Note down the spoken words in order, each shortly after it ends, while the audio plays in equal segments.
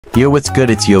Yo, what's good?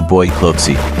 It's yo boy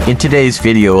Cloaksy. In today's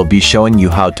video I'll be showing you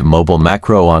how to mobile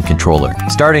macro on controller.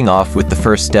 Starting off with the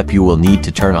first step, you will need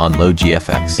to turn on low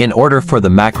GFX in order for the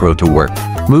macro to work.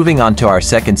 Moving on to our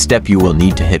second step, you will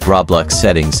need to hit Roblox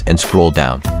settings and scroll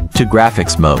down to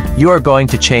graphics mode. You are going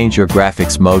to change your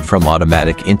graphics mode from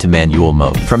automatic into manual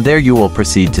mode. From there you will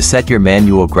proceed to set your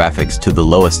manual graphics to the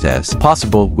lowest as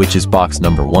possible, which is box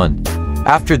number 1.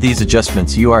 After these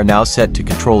adjustments, you are now set to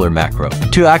controller macro.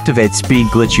 To activate speed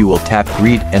glitch, you will tap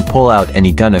greet and pull out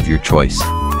any gun of your choice.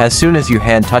 As soon as your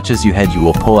hand touches your head, you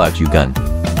will pull out your gun.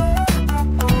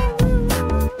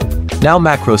 Now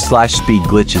macro/speed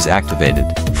glitch is activated.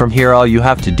 From here all you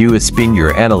have to do is spin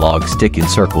your analog stick in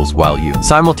circles while you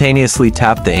simultaneously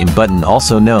tap the aim button,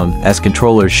 also known as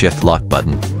controller shift lock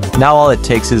button. Now all it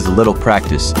takes is a little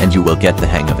practice and you will get the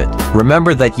hang of it.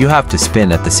 Remember that you have to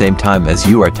spin at the same time as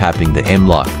you are tapping the aim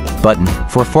lock button.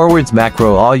 For forwards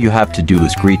macro, all you have to do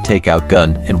is greet, take out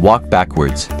gun, and walk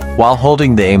backwards while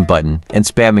holding the aim button and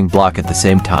spamming block at the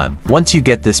same time. Once you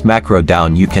get this macro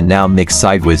down, you can now mix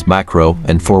sideways macro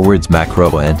and forwards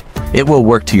macro and it will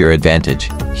work to your advantage.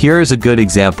 Here is a good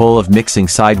example of mixing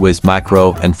sideways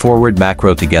macro and forward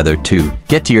macro together to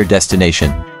get to your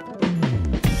destination.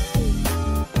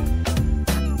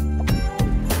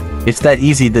 It's that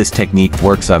easy. This technique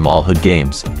works on all hood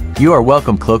games. You are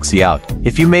welcome. Cloaksy out.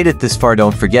 If you made it this far,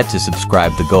 don't forget to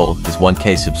subscribe. The goal is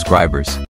 1K subscribers.